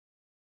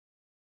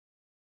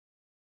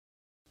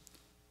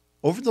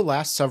Over the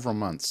last several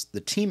months,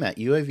 the team at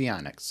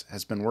UAV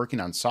has been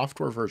working on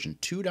software version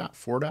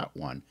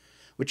 2.4.1,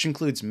 which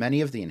includes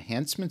many of the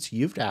enhancements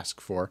you've asked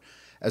for,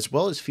 as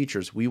well as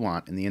features we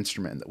want in the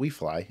instrument that we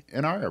fly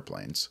in our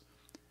airplanes.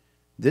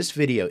 This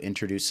video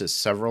introduces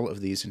several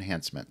of these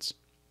enhancements.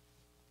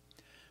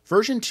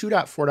 Version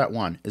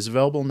 2.4.1 is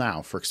available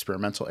now for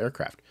experimental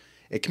aircraft.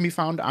 It can be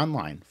found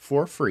online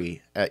for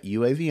free at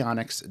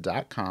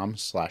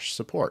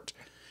uavonics.com/support.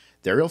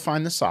 There you'll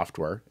find the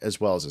software,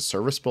 as well as a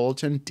service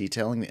bulletin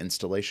detailing the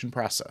installation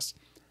process.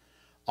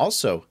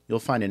 Also, you'll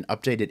find an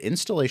updated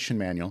installation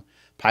manual,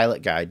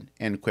 pilot guide,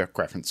 and quick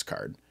reference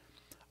card.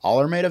 All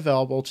are made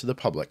available to the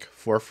public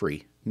for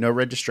free, no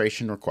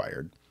registration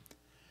required.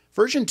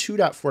 Version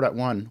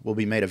 2.4.1 will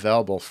be made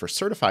available for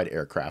certified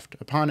aircraft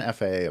upon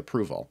FAA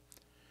approval.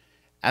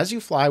 As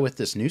you fly with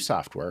this new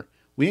software,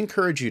 we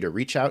encourage you to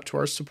reach out to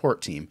our support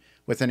team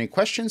with any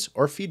questions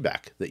or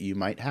feedback that you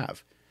might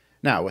have.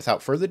 Now,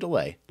 without further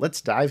delay,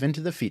 let's dive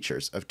into the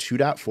features of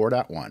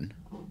 2.4.1.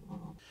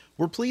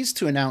 We're pleased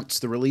to announce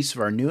the release of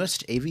our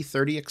newest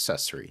AV-30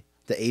 accessory,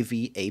 the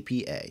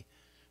AV-APA.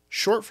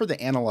 Short for the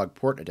analog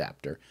port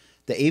adapter,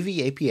 the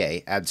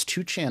AV-APA adds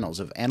 2 channels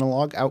of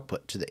analog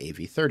output to the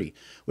AV-30,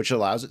 which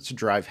allows it to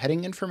drive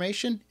heading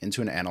information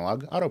into an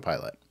analog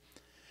autopilot.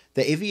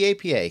 The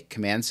AV-APA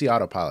commands the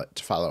autopilot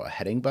to follow a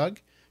heading bug,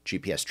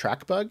 GPS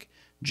track bug,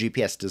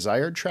 GPS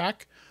desired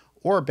track,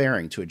 or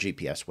bearing to a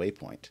GPS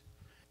waypoint.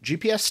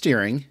 GPS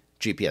steering,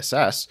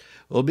 GPSS,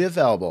 will be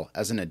available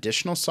as an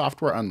additional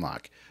software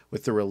unlock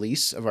with the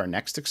release of our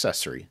next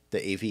accessory, the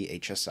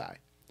AV-HSI.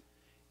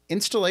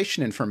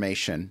 Installation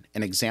information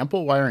and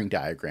example wiring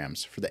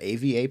diagrams for the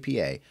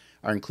AV-APA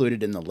are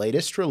included in the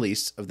latest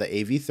release of the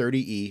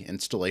AV-30-E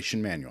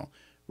installation manual,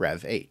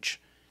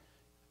 Rev-H.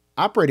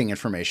 Operating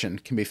information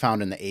can be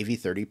found in the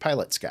AV-30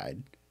 Pilot's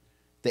Guide.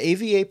 The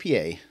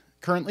AV-APA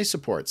currently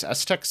supports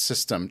STEC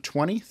System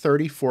 20,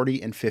 30,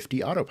 40, and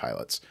 50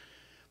 autopilots.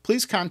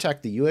 Please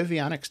contact the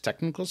UAV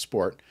technical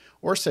support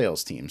or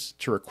sales teams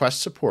to request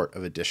support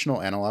of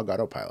additional analog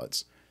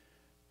autopilots.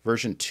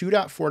 Version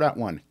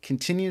 2.4.1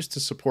 continues to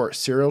support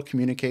serial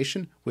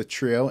communication with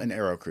Trio and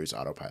Aerocruise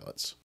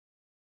autopilots.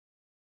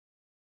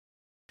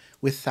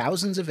 With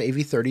thousands of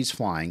AV-30s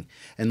flying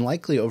and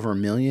likely over 1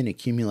 million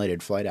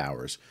accumulated flight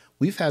hours,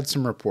 we've had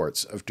some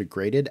reports of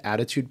degraded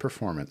attitude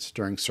performance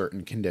during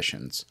certain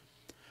conditions.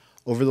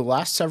 Over the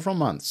last several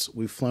months,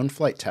 we've flown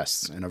flight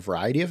tests in a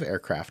variety of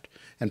aircraft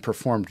and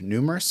performed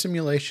numerous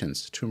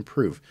simulations to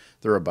improve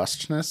the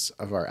robustness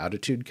of our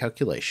attitude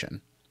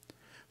calculation.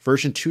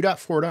 Version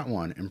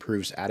 2.4.1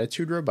 improves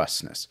attitude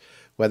robustness,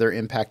 whether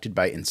impacted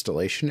by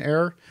installation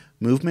error,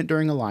 movement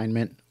during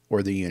alignment,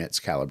 or the unit's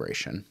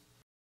calibration.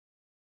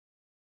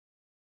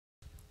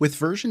 With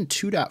version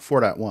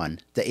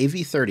 2.4.1, the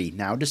AV-30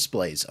 now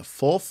displays a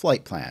full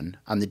flight plan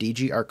on the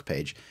DG ARC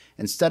page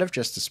instead of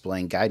just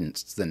displaying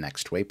guidance to the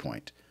next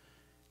waypoint.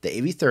 The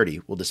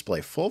AV-30 will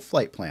display full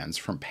flight plans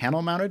from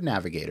panel-mounted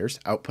navigators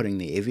outputting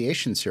the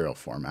aviation serial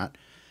format,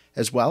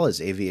 as well as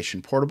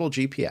aviation portable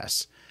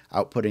GPS,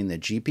 outputting the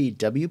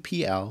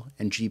GPWPL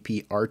and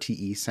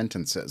GPRTE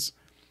sentences.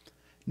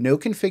 No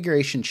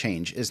configuration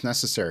change is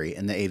necessary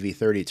in the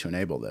AV-30 to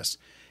enable this.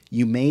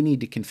 You may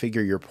need to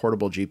configure your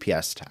portable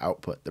GPS to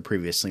output the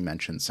previously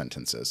mentioned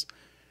sentences.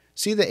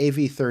 See the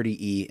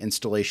AV-30-E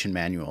installation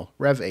manual,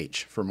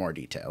 Rev-H, for more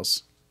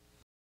details.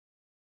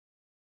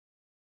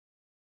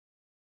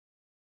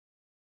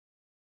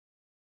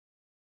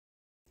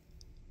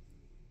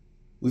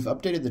 We've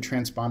updated the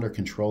transponder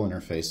control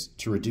interface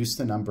to reduce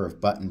the number of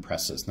button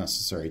presses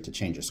necessary to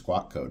change a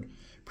squawk code.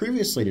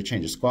 Previously, to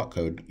change a squawk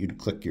code, you'd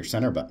click your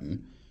center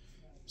button,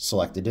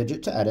 select a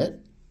digit to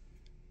edit,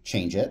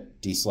 change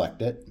it,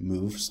 deselect it,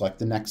 move, select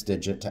the next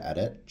digit to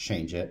edit,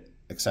 change it,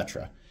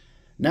 etc.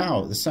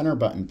 Now, the center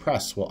button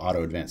press will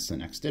auto-advance to the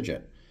next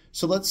digit.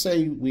 So let's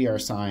say we are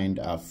assigned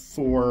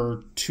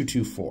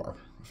 4224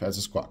 as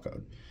a squawk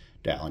code.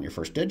 Dial in your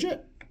first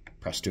digit,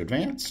 press to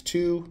advance,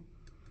 2,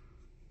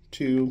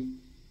 2,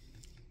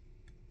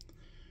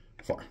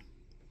 4.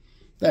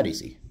 That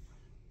easy.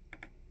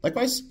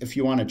 Likewise, if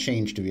you want to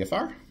change to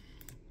VFR,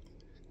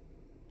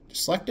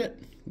 just select it.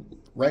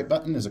 Right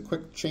button is a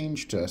quick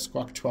change to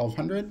squawk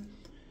 1200.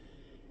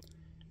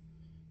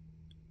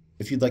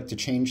 If you'd like to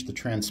change the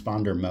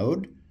transponder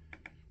mode,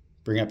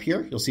 bring up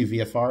here. You'll see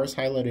VFR is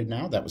highlighted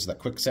now. That was that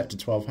quick set to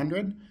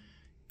 1200.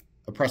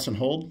 A press and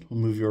hold will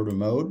move you over to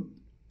mode,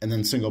 and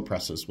then single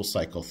presses will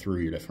cycle through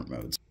your different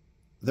modes.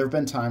 There have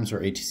been times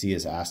where ATC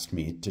has asked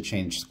me to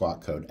change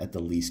squawk code at the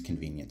least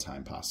convenient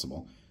time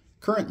possible.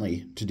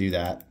 Currently, to do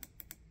that,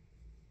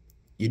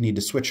 you need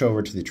to switch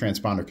over to the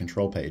transponder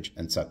control page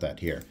and set that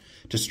here.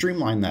 To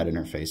streamline that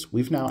interface,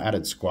 we've now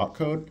added squawk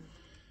code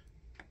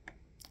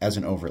as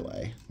an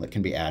overlay that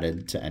can be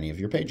added to any of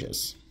your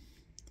pages.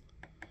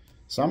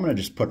 So I'm going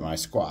to just put my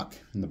squawk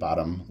in the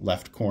bottom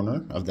left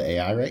corner of the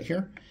AI right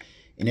here.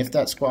 And if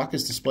that squawk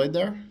is displayed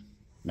there,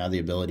 now the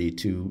ability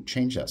to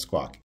change that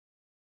squawk.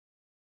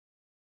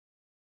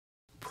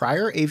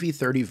 Prior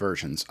AV-30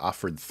 versions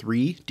offered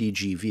 3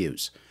 DG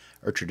views: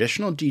 a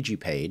traditional DG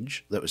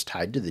page that was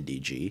tied to the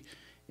DG,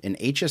 an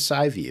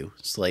HSI view,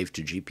 slave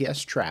to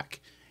GPS track,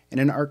 and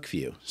an ARC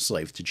view,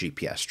 slave to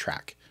GPS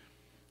track.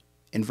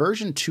 In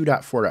version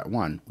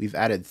 2.4.1, we've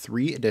added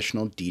 3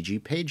 additional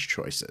DG page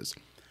choices: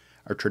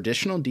 our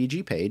traditional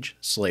DG page,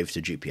 slave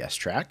to GPS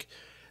track,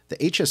 the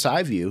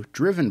HSI view,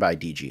 driven by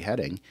DG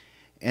heading,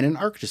 and an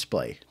ARC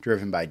display,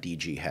 driven by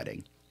DG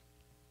heading.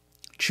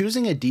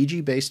 Choosing a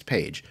DG-based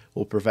page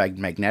will provide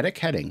magnetic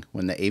heading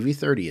when the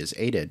AV-30 is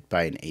aided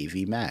by an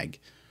AV mag.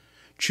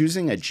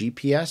 Choosing a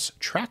GPS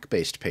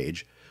track-based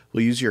page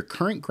will use your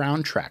current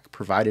ground track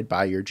provided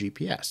by your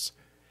GPS.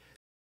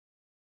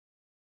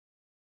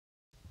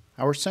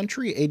 Our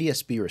Sentry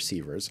ADS-B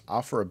receivers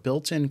offer a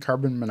built-in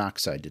carbon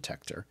monoxide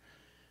detector.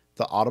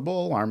 The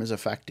audible alarm is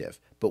effective,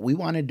 but we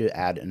wanted to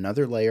add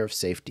another layer of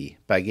safety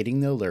by getting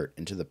the alert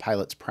into the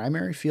pilot's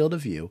primary field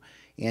of view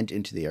and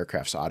into the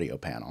aircraft's audio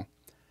panel.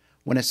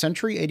 When a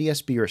Sentry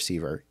ADS-B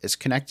receiver is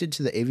connected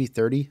to the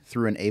AV-30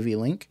 through an AV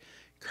link,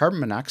 carbon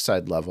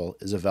monoxide level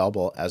is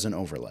available as an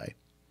overlay.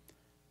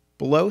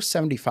 Below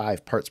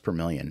 75 parts per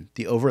million,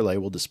 the overlay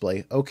will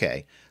display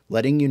OK,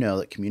 letting you know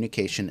that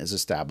communication is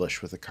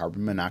established with a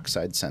carbon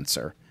monoxide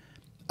sensor.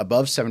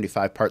 Above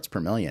 75 parts per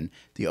million,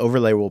 the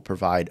overlay will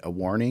provide a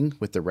warning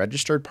with the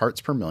registered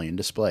parts per million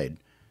displayed.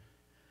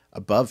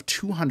 Above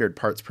 200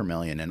 parts per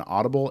million, an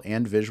audible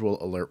and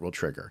visual alert will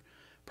trigger.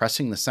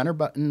 Pressing the center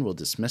button will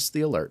dismiss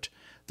the alert,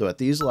 though at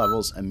these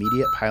levels,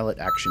 immediate pilot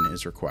action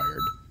is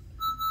required.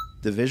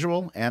 The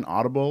visual and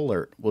audible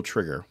alert will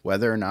trigger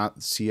whether or not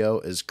the CO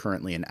is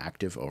currently an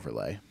active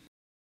overlay.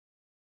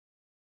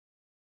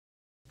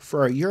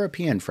 For our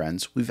European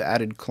friends, we've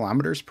added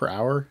kilometers per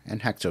hour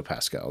and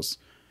hectopascals.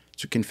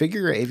 To configure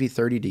your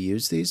AV-30 to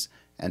use these,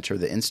 enter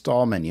the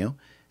Install menu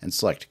and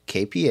select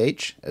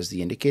kph as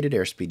the indicated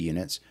airspeed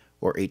units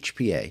or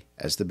HPA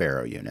as the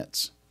baro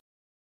units.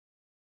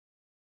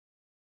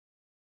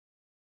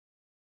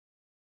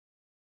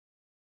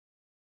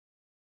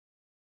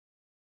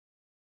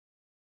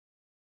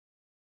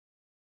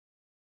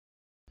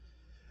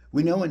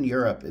 We know in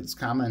Europe it's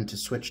common to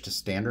switch to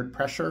standard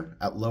pressure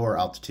at lower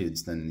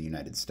altitudes than in the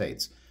United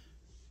States.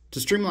 To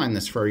streamline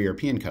this for our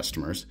European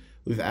customers,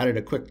 we've added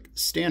a quick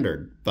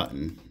standard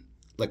button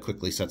that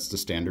quickly sets to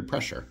standard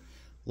pressure.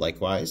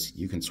 Likewise,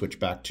 you can switch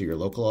back to your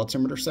local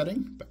altimeter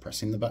setting by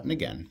pressing the button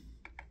again.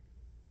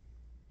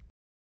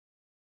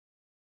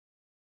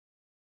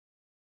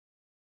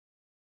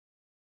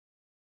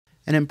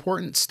 An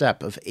important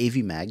step of AV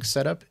mag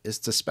setup is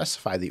to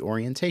specify the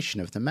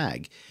orientation of the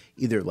mag,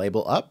 either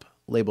label up,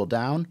 label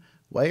down,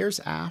 wires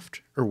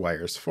aft, or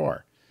wires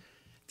fore.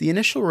 The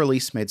initial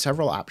release made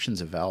several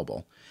options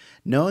available.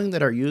 Knowing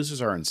that our users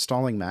are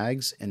installing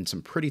mags in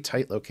some pretty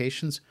tight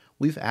locations,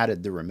 we've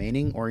added the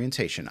remaining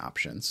orientation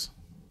options.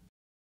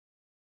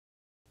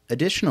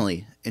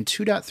 Additionally, in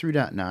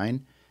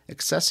 2.3.9,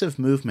 excessive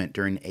movement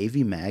during AV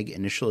mag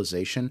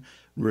initialization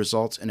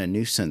results in a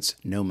nuisance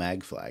no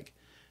mag flag.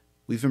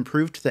 We've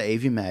improved the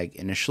AV mag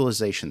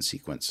initialization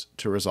sequence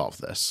to resolve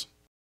this.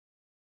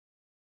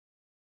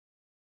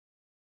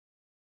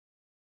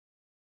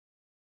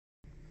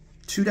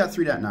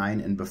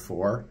 (2.3.9) and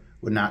before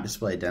would not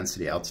display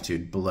density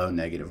altitude below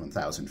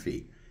 -1,000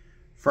 feet.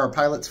 For our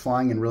pilots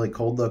flying in really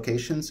cold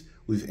locations,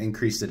 we've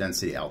increased the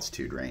density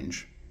altitude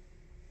range.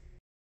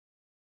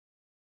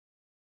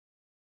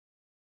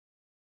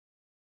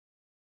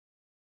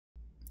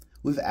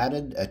 We've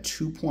added a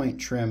 2-point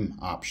trim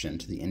option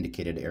to the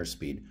indicated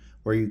airspeed,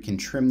 where you can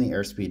trim the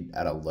airspeed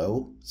at a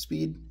low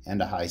speed and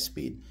a high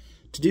speed.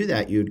 To do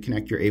that, you'd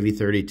connect your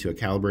AV-30 to a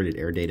calibrated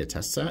air data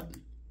test set,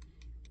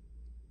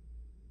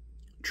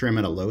 trim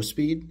at a low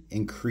speed,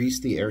 increase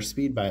the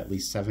airspeed by at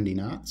least 70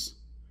 knots,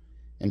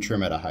 and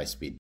trim at a high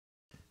speed.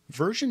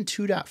 Version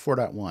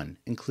 2.4.1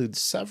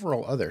 includes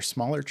several other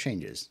smaller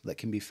changes that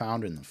can be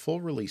found in the full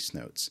release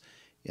notes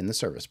in the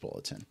service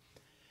bulletin.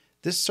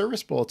 This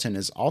service bulletin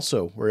is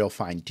also where you'll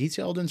find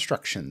detailed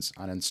instructions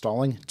on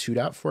installing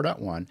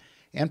 2.4.1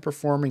 and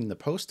performing the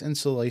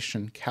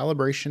post-installation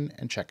calibration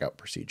and checkout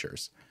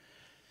procedures.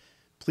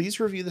 Please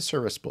review the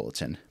service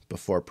bulletin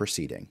before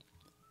proceeding.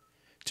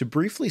 To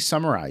briefly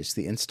summarize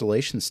the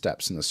installation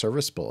steps in the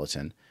service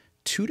bulletin,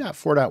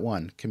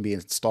 2.4.1 can be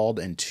installed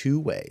in 2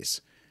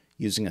 ways,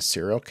 using a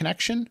serial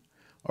connection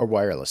or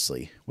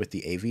wirelessly with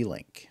the AV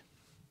link.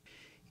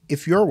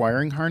 If your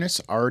wiring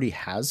harness already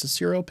has a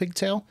serial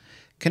pigtail,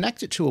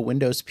 connect it to a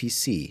Windows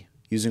PC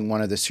using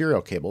one of the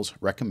serial cables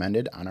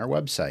recommended on our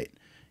website.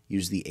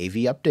 Use the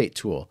AV Update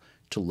tool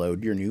to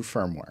load your new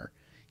firmware.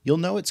 You'll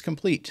know it's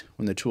complete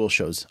when the tool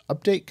shows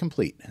Update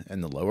Complete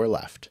in the lower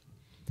left.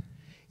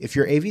 If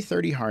your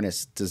AV-30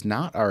 harness does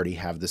not already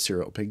have the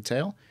serial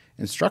pigtail,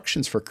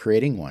 instructions for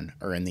creating one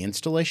are in the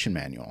installation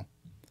manual.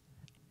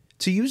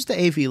 To use the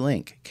AV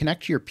link,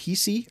 connect your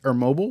PC or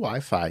mobile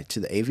Wi-Fi to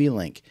the AV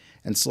link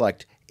and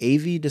select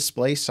AV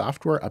Display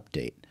Software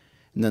Update,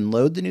 and then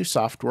load the new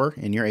software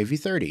in your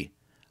AV-30.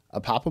 A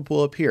pop-up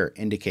will appear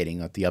indicating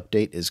that the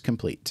update is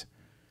complete.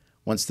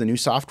 Once the new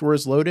software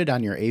is loaded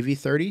on your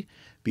AV-30,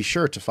 Be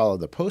sure to follow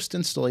the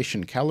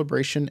post-installation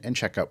calibration and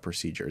checkout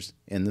procedures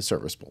in the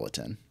service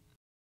bulletin.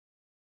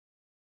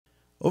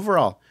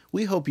 Overall,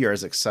 we hope you're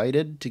as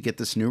excited to get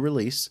this new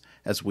release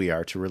as we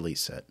are to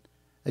release it.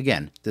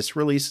 Again, this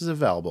release is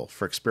available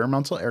for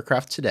experimental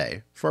aircraft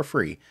today for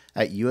free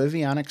at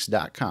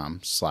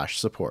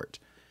uavionics.com/support.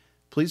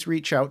 Please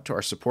reach out to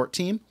our support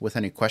team with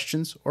any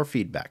questions or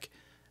feedback.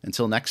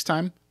 Until next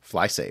time,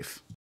 fly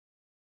safe.